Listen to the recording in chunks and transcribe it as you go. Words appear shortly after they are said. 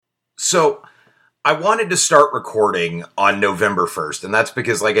So I wanted to start recording on November 1st, and that's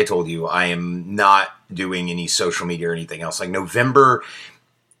because, like I told you, I am not doing any social media or anything else. Like November's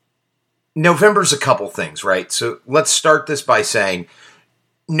a couple things, right? So let's start this by saying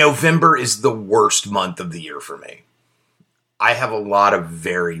November is the worst month of the year for me. I have a lot of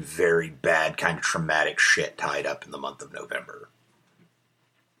very, very bad kind of traumatic shit tied up in the month of November.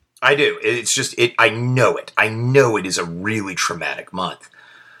 I do. It's just, I know it. I know it is a really traumatic month.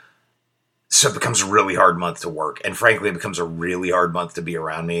 So it becomes a really hard month to work. And frankly, it becomes a really hard month to be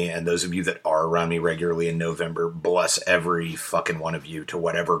around me. And those of you that are around me regularly in November, bless every fucking one of you to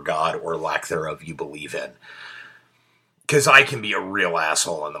whatever God or lack thereof you believe in. Because I can be a real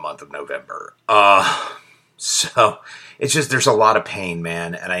asshole in the month of November. So it's just, there's a lot of pain,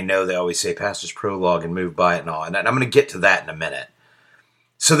 man. And I know they always say past is prologue and move by it and all. And I'm going to get to that in a minute.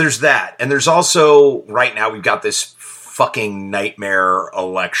 So there's that. And there's also, right now, we've got this fucking nightmare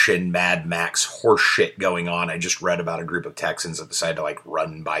election Mad Max horseshit going on. I just read about a group of Texans that decided to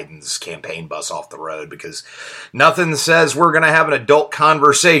run Biden's campaign bus off the road because nothing says we're going to have an adult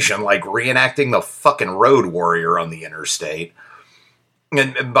conversation like reenacting the fucking road warrior on the interstate.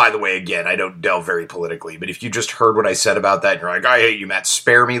 And by the way, again, I don't delve very politically, but if you just heard what I said about that and you're like, I hate you, Matt,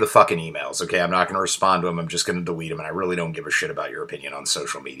 spare me the fucking emails, okay? I'm not going to respond to them. I'm just going to delete them, and I really don't give a shit about your opinion on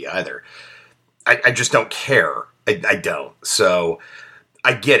social media either. I just don't care. I don't. So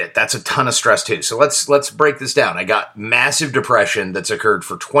I get it. That's a ton of stress too. So let's break this down. I got massive depression that's occurred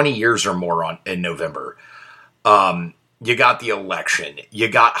for 20 years or more in November. You got the election. You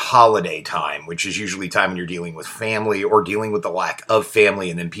got holiday time, which is usually time when you're dealing with family or dealing with the lack of family.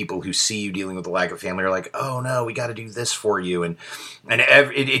 And then people who see you dealing with the lack of family are like, oh no, we got to do this for you. And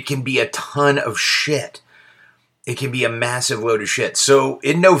it can be a ton of shit. It can be a massive load of shit. So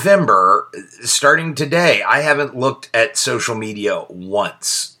in November, starting today, I haven't looked at social media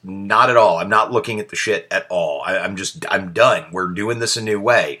once. Not at all. I'm not looking at the shit at all. I'm done. We're doing this a new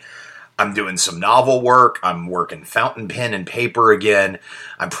way. I'm doing some novel work. I'm working fountain pen and paper again.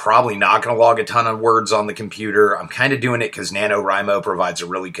 I'm probably not going to log a ton of words on the computer. I'm kind of doing it because NaNoWriMo provides a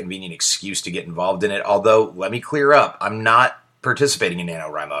really convenient excuse to get involved in it. Although, let me clear up. I'm not participating in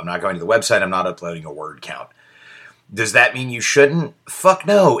NaNoWriMo. I'm not going to the website. I'm not uploading a word count. Does that mean you shouldn't? Fuck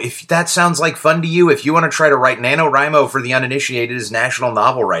no. If that sounds like fun to you, if you want to try to write NaNoWriMo for the uninitiated, is National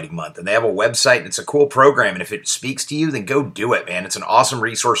Novel Writing Month, and they have a website, and it's a cool program, and if it speaks to you, then go do it, man. It's an awesome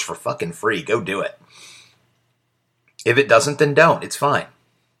resource for fucking free. Go do it. If it doesn't, then don't. It's fine.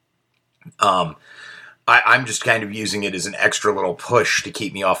 I'm just kind of using it as an extra little push to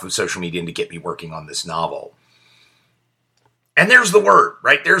keep me off of social media and to get me working on this novel. And there's the word,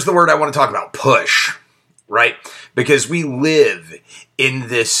 right? There's the word I want to talk about, push. Right? Because we live in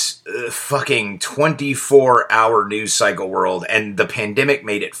this fucking 24-hour news cycle world, and the pandemic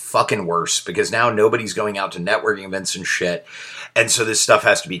made it fucking worse because now nobody's going out to networking events and shit. And so this stuff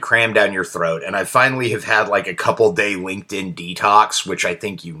has to be crammed down your throat. And I finally have had a couple day LinkedIn detox, which I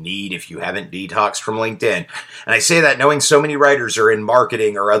think you need if you haven't detoxed from LinkedIn. And I say that knowing so many writers are in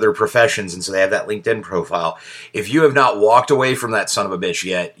marketing or other professions, and so they have that LinkedIn profile. If you have not walked away from that son of a bitch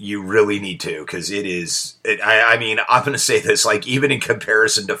yet, you really need to, because I'm going to say this, even in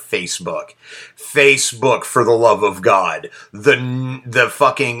comparison to Facebook, for the love of God, the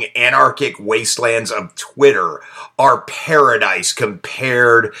fucking anarchic wastelands of Twitter are paradise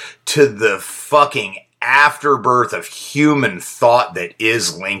compared to the fucking afterbirth of human thought that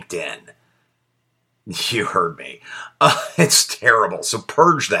is LinkedIn. You heard me. It's terrible. So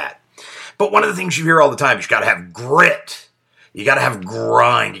purge that. But one of the things you hear all the time is you got to have grit. You got to have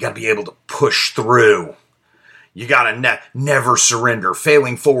grind. You got to be able to push through. You gotta never surrender.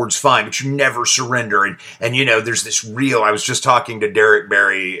 Failing forward's fine, but you never surrender. And there's this I was just talking to Derek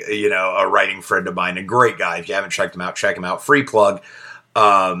Barry, a writing friend of mine, a great guy. If you haven't checked him out, check him out. Free plug.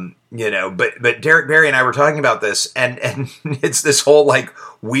 But Derek Barry and I were talking about this, and it's this whole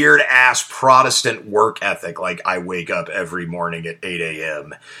weird ass Protestant work ethic. I wake up every morning at 8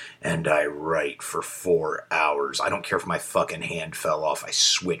 a.m. and I write for 4 hours. I don't care if my fucking hand fell off. I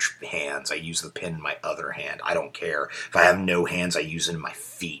switch hands. I use the pen in my other hand. I don't care. If I have no hands, I use it in my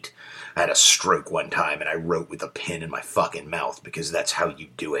feet. I had a stroke one time and I wrote with a pen in my fucking mouth because that's how you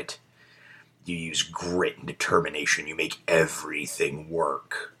do it. You use grit and determination. You make everything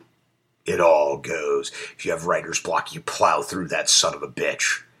work. It all goes. If you have writer's block, you plow through that son of a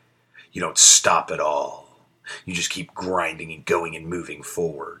bitch. You don't stop at all. You just keep grinding and going and moving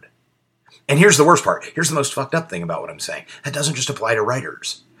forward. And here's the worst part. Here's the most fucked up thing about what I'm saying. That doesn't just apply to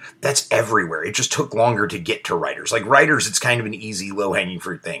writers. That's everywhere. It just took longer to get to writers. Like writers, it's kind of an easy, low-hanging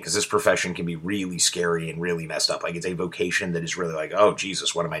fruit thing because this profession can be really scary and really messed up. Like it's a vocation that is really like, oh,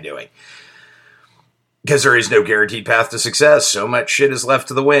 Jesus, what am I doing? Because there is no guaranteed path to success. So much shit is left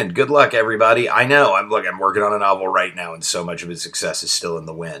to the wind. Good luck, everybody. I know. I'm working on a novel right now, and so much of its success is still in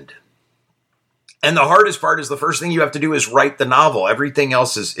the wind. And the hardest part is the first thing you have to do is write the novel. Everything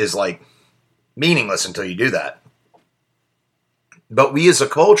else is like meaningless until you do that. But we as a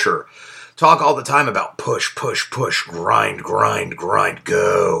culture talk all the time about push, grind,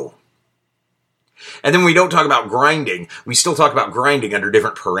 go. And then we don't talk about grinding. We still talk about grinding under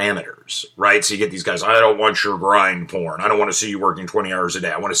different parameters, right? So you get these guys, I don't want your grind porn. I don't want to see you working 20 hours a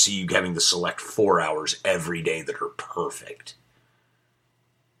day. I want to see you having to select 4 hours every day that are perfect.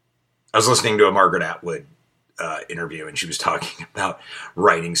 I was listening to a Margaret Atwood interview, and she was talking about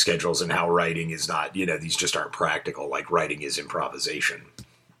writing schedules and how writing is not, these just aren't practical. Like writing is improvisation,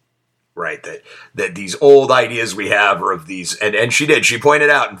 right? That these old ideas we have are of these, and she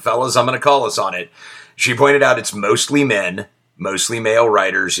pointed out, and fellas, I'm going to call us on it. She pointed out it's mostly men, mostly male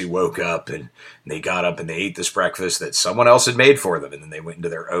writers who woke up and they got up and they ate this breakfast that someone else had made for them. And then they went into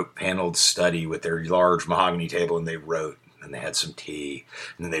their oak paneled study with their large mahogany table and they wrote. And they had some tea,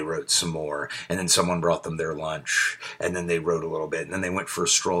 and then they wrote some more, and then someone brought them their lunch, and then they wrote a little bit, and then they went for a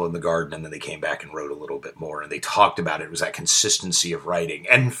stroll in the garden, and then they came back and wrote a little bit more, and they talked about it. It was that consistency of writing.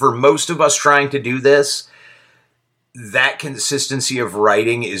 And for most of us trying to do this, that consistency of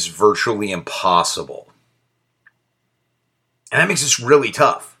writing is virtually impossible. And that makes this really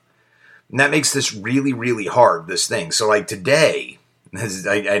tough. And that makes this really, really hard, this thing. So like today,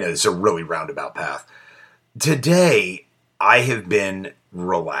 I know it's a really roundabout path. Today, I have been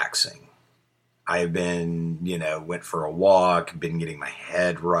relaxing. I have been, went for a walk, been getting my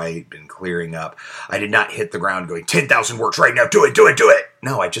head right, been clearing up. I did not hit the ground going, 10,000 words right now, do it.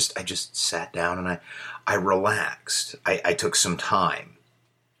 No, I just sat down and I relaxed. I took some time.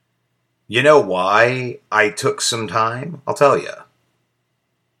 You know why I took some time? I'll tell you.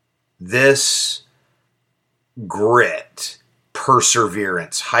 This grit,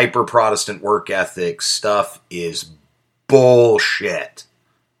 perseverance, hyper-Protestant work ethic stuff is bullshit.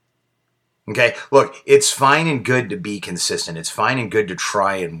 Okay, look, it's fine and good to be consistent. It's fine and good to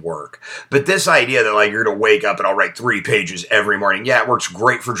try and work. But this idea that like you're going to wake up and I'll write 3 pages every morning, yeah, it works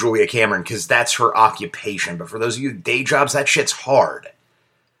great for Julia Cameron because that's her occupation. But for those of you with day jobs, that shit's hard.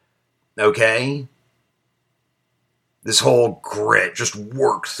 Okay? This whole grit, just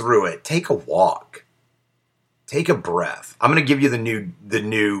work through it. Take a walk. Take a breath. I'm going to give you the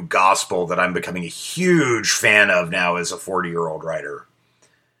new gospel that I'm becoming a huge fan of now as a 40-year-old writer.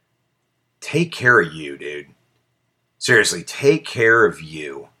 Take care of you, dude. Seriously, take care of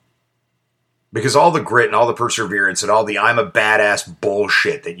you. Because all the grit and all the perseverance and all the I'm a badass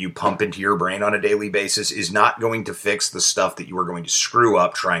bullshit that you pump into your brain on a daily basis is not going to fix the stuff that you are going to screw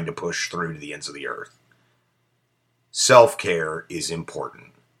up trying to push through to the ends of the earth. Self-care is important.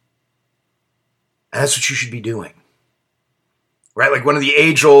 And that's what you should be doing. Right? Like one of the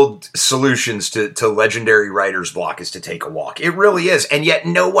age-old solutions to legendary writer's block is to take a walk. It really is. And yet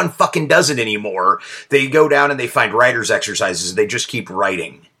no one fucking does it anymore. They go down and they find writer's exercises and they just keep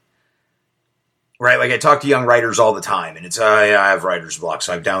writing. Right? Like I talk to young writers all the time and it's, I have writer's block.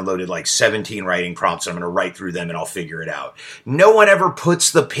 So I've downloaded like 17 writing prompts and I'm going to write through them and I'll figure it out. No one ever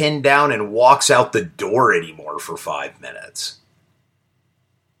puts the pen down and walks out the door anymore for 5 minutes.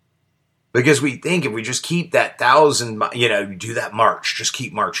 Because we think if we just keep that 1,000, do that march, just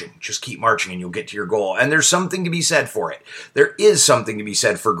keep marching and you'll get to your goal. And there's something to be said for it. There is something to be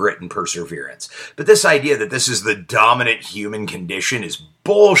said for grit and perseverance. But this idea that this is the dominant human condition is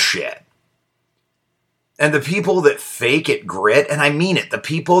bullshit. And the people that fake it grit, and I mean it, the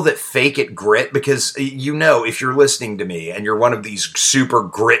people that fake it grit, because if you're listening to me and you're one of these super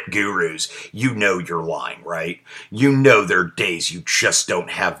grit gurus, you're lying, right? There are days you just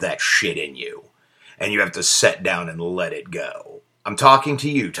don't have that shit in you. And you have to sit down and let it go. I'm talking to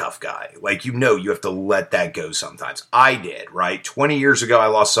you, tough guy. Like, you have to let that go sometimes. I did, right? 20 years ago, I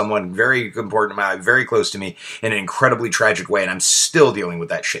lost someone very important to me, very close to me, in an incredibly tragic way, and I'm still dealing with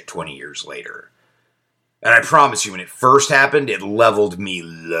that shit 20 years later. And I promise you, when it first happened, it leveled me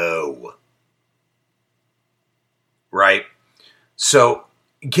low. Right? So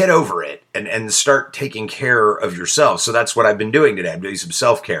get over it and start taking care of yourself. So that's what I've been doing today. I'm doing some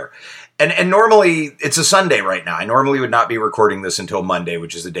self-care. And normally, it's a Sunday right now. I normally would not be recording this until Monday,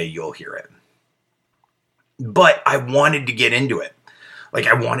 which is the day you'll hear it. But I wanted to get into it. Like,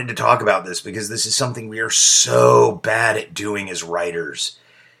 I wanted to talk about this because this is something we are so bad at doing as writers,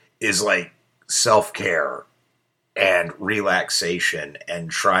 is like self-care and relaxation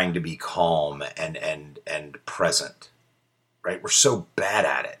and trying to be calm and present, right? We're so bad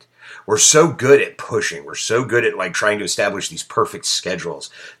at it. We're so good at pushing. We're so good at like trying to establish these perfect schedules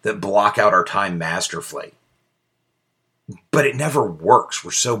that block out our time masterfully. But it never works.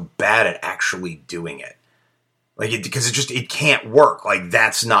 We're so bad at actually doing it. Because it can't work. Like,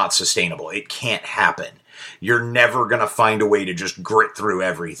 that's not sustainable. It can't happen. You're never going to find a way to just grit through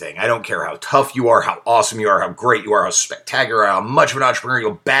everything. I don't care how tough you are, how awesome you are, how great you are, how spectacular, how much of an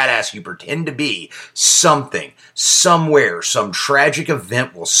entrepreneurial badass you pretend to be. Something, somewhere, some tragic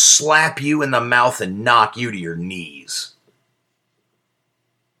event will slap you in the mouth and knock you to your knees.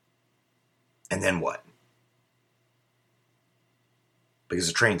 And then what? Because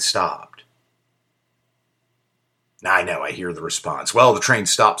the train stopped. Now, I know, I hear the response. Well, the train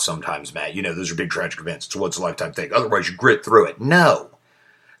stops sometimes, Matt. You know, those are big tragic events. It's a once-in-a-lifetime thing. Otherwise, you grit through it. No.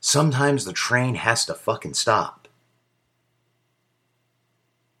 Sometimes the train has to fucking stop.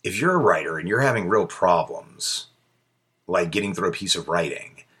 If you're a writer and you're having real problems, like getting through a piece of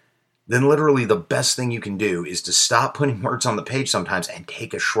writing, then literally the best thing you can do is to stop putting words on the page sometimes and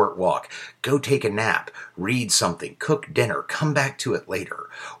take a short walk. Go take a nap, read something, cook dinner, come back to it later.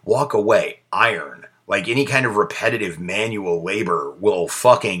 Walk away, iron. Like any kind of repetitive manual labor will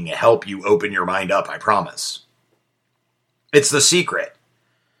fucking help you open your mind up, I promise. It's the secret.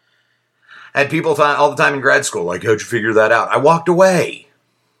 I had people all the time in grad school, like, how'd you figure that out? I walked away.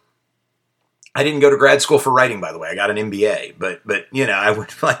 I didn't go to grad school for writing, by the way. I got an MBA. But you know, I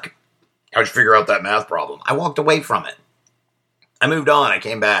would like, how'd you figure out that math problem? I walked away from it. I moved on. I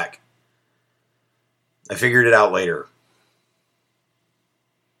came back. I figured it out later.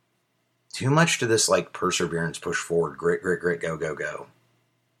 Too much to this, like, perseverance, push forward, grit, go, go, go.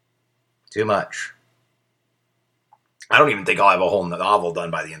 Too much. I don't even think I'll have a whole novel done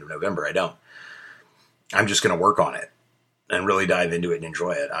by the end of November. I don't. I'm just going to work on it and really dive into it and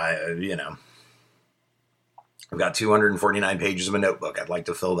enjoy it. I've got 249 pages of a notebook. I'd like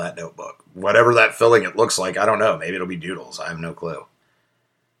to fill that notebook. Whatever that filling it looks like, I don't know. Maybe it'll be doodles. I have no clue.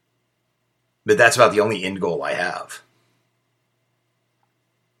 But that's about the only end goal I have.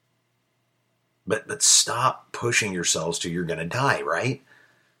 But stop pushing yourselves till you're going to die, right?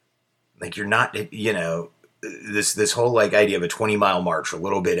 Like, you're not, you know, this whole like idea of a 20-mile march a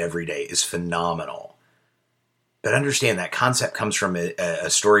little bit every day is phenomenal. But understand that concept comes from a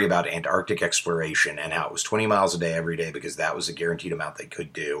story about Antarctic exploration and how it was 20 miles a day every day because that was a guaranteed amount they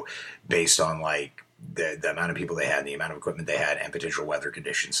could do based on like the amount of people they had and the amount of equipment they had and potential weather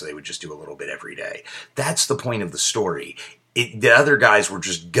conditions. So they would just do a little bit every day. That's the point of the story. The other guys were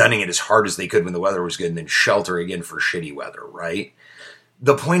just gunning it as hard as they could when the weather was good and then sheltering in for shitty weather, right?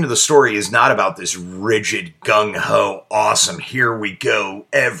 The point of the story is not about this rigid, gung-ho, awesome, here we go,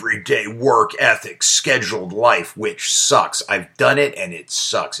 everyday work ethic, scheduled life, which sucks. I've done it and it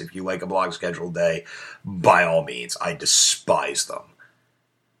sucks. If you like a block scheduled day, by all means, I despise them.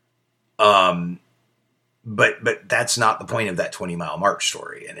 But that's not the point of that 20-mile march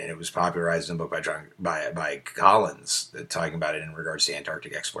story, and it was popularized in a book by Collins talking about it in regards to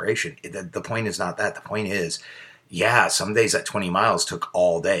Antarctic exploration. The point is not that. The point is, yeah, some days that 20 miles took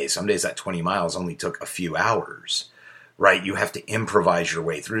all day. Some days that 20 miles only took a few hours, right? You have to improvise your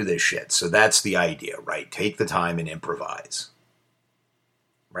way through this shit. So that's the idea, right? Take the time and improvise,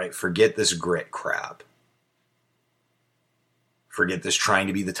 right? Forget this grit crap. Forget this trying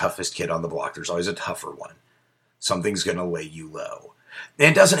to be the toughest kid on the block. There's always a tougher one. Something's going to lay you low.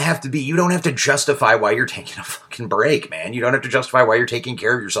 And it doesn't have to be, you don't have to justify why you're taking a fucking break, man. You don't have to justify why you're taking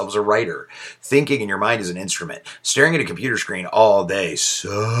care of yourself as a writer. Thinking in your mind is an instrument. Staring at a computer screen all day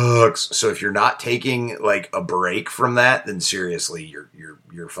sucks. So if you're not taking like a break from that, then seriously,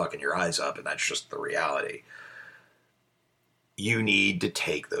 you're fucking your eyes up, and that's just the reality. You need to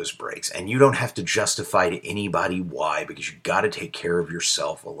take those breaks, and you don't have to justify to anybody why, because you got to take care of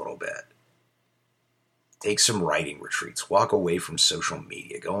yourself a little bit. Take some writing retreats, walk away from social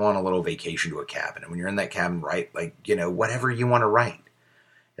media, go on a little vacation to a cabin. And when you're in that cabin, write like, you know, whatever you want to write.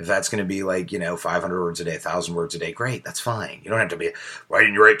 If that's going to be like, you know, 500 words a day, 1,000 words a day, great, that's fine. You don't have to be, why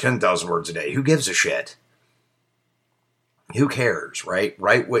didn't you write 10,000 words a day? Who gives a shit? Who cares, right?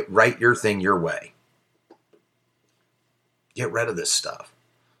 Write your thing your way. Get rid of this stuff.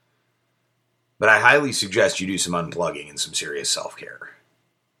 But I highly suggest you do some unplugging and some serious self-care.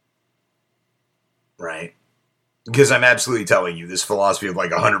 Right? Because I'm absolutely telling you, this philosophy of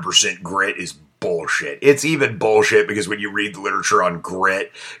like 100% grit is bullshit. It's even bullshit because when you read the literature on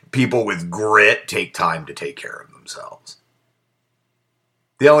grit, people with grit take time to take care of themselves.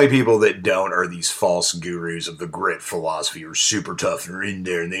 The only people that don't are these false gurus of the grit philosophy who are super tough and are in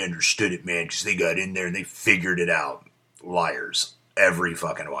there and they understood it, man, because they got in there and they figured it out. Liars. Every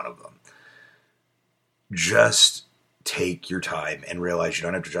fucking one of them. Just take your time and realize you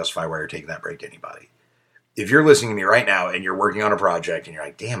don't have to justify why you're taking that break to anybody. If you're listening to me right now and you're working on a project and you're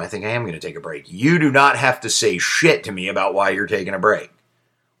like, damn, I think I am going to take a break, you do not have to say shit to me about why you're taking a break.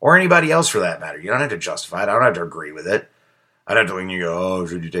 Or anybody else for that matter. You don't have to justify it. I don't have to agree with it. I don't have to look and you go, oh,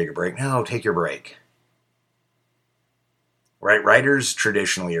 should you take a break? No, take your break. Right? Writers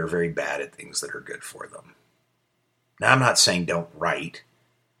traditionally are very bad at things that are good for them. Now, I'm not saying don't write.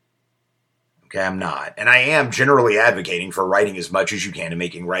 Okay, I'm not. And I am generally advocating for writing as much as you can and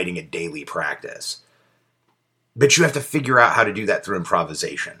making writing a daily practice. But you have to figure out how to do that through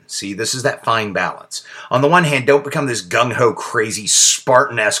improvisation. See, this is that fine balance. On the one hand, don't become this gung-ho, crazy,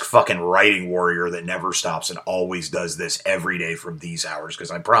 Spartan-esque fucking writing warrior that never stops and always does this every day from these hours. Because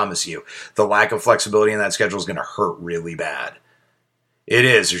I promise you, the lack of flexibility in that schedule is going to hurt really bad. It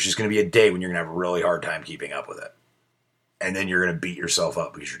is. There's just going to be a day when you're going to have a really hard time keeping up with it. And then you're going to beat yourself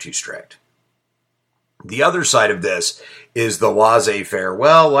up because you're too strict. The other side of this is the laissez-faire.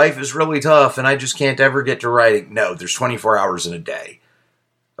 Well, life is really tough and I just can't ever get to writing. No, there's 24 hours in a day.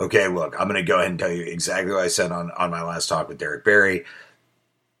 Okay, look, I'm going to go ahead and tell you exactly what I said on my last talk with Derek Barry.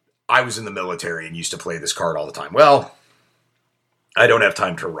 I was in the military and used to play this card all the time. Well, I don't have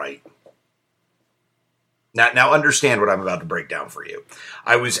time to write. Now understand what I'm about to break down for you.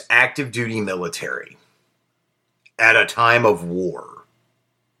 I was active duty military at a time of war.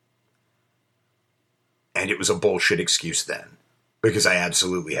 And it was a bullshit excuse then, because I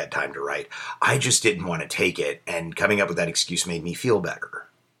absolutely had time to write. I just didn't want to take it, and coming up with that excuse made me feel better.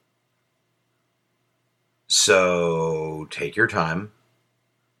 So take your time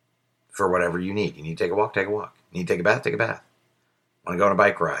for whatever you need. You need to take a walk, take a walk. You need to take a bath, take a bath. Want to go on a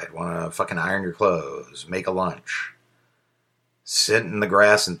bike ride? Want to fucking iron your clothes? Make a lunch? Sit in the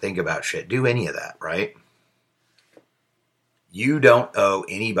grass and think about shit. Do any of that, right? You don't owe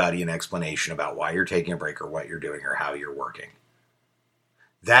anybody an explanation about why you're taking a break or what you're doing or how you're working.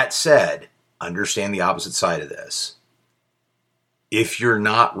 That said, understand the opposite side of this. If you're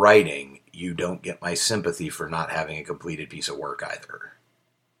not writing, you don't get my sympathy for not having a completed piece of work either.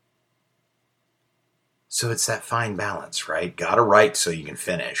 So it's that fine balance, right? Gotta write so you can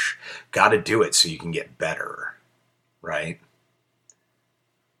finish. Gotta do it so you can get better, right?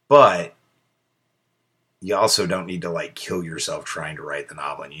 But you also don't need to kill yourself trying to write the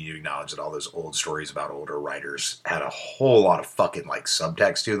novel. And you need to acknowledge that all those old stories about older writers had a whole lot of fucking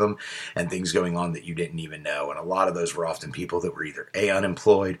subtext to them and things going on that you didn't even know. And a lot of those were often people that were either A,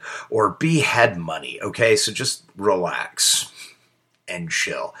 unemployed, or B, had money. Okay, so just relax and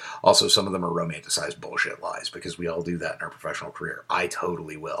chill. Also, some of them are romanticized bullshit lies because we all do that in our professional career. I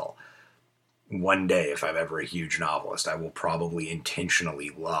totally will. One day, if I'm ever a huge novelist, I will probably intentionally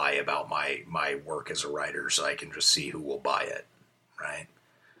lie about my work as a writer so I can just see who will buy it, right?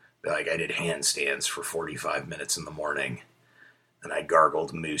 I did handstands for 45 minutes in the morning, and I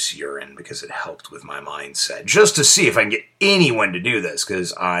gargled moose urine because it helped with my mindset, just to see if I can get anyone to do this,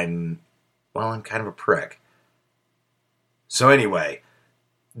 because I'm kind of a prick. So anyway,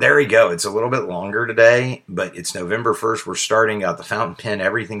 there we go. It's a little bit longer today, but it's November 1st. We're starting out the fountain pen.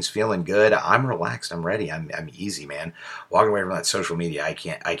 Everything's feeling good. I'm relaxed. I'm ready. I'm easy, man. Walking away from that social media, I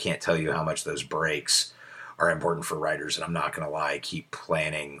can't tell you how much those breaks are important for writers. And I'm not going to lie. I keep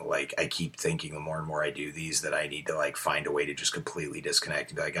planning. I keep thinking the more and more I do these that I need to find a way to just completely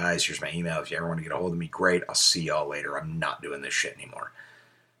disconnect and be like, guys, here's my email. If you ever want to get a hold of me, great. I'll see y'all later. I'm not doing this shit anymore.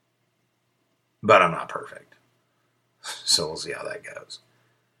 But I'm not perfect. So we'll see how that goes.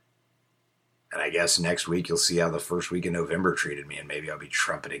 And I guess next week you'll see how the first week in November treated me, and maybe I'll be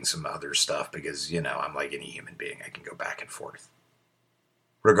trumpeting some other stuff because, I'm like any human being. I can go back and forth.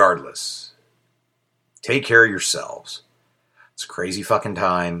 Regardless, take care of yourselves. It's a crazy fucking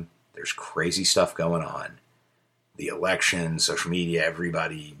time. There's crazy stuff going on. The election, social media,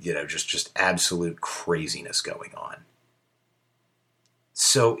 everybody, just absolute craziness going on.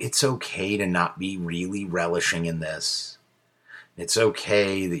 So it's okay to not be really relishing in this. It's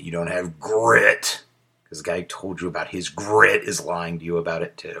okay that you don't have grit, because the guy who told you about his grit is lying to you about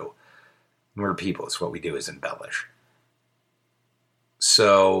it too. We're people. It's what we do is embellish.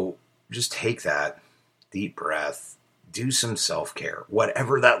 So just take that deep breath, do some self-care,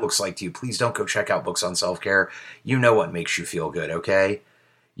 whatever that looks like to you. Please don't go check out books on self-care. You know what makes you feel good, okay?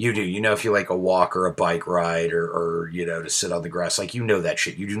 You do. If you like a walk or a bike ride or to sit on the grass, that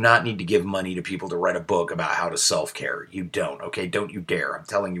shit. You do not need to give money to people to write a book about how to self-care. You don't, okay? Don't you dare. I'm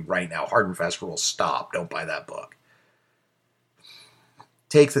telling you right now, hard and fast rule, stop. Don't buy that book.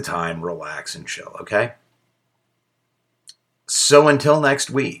 take the time, relax, and chill, okay? So until next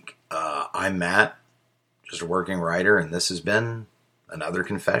week, I'm Matt, just a working writer, and this has been another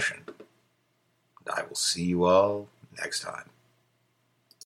confession. I will see you all next time.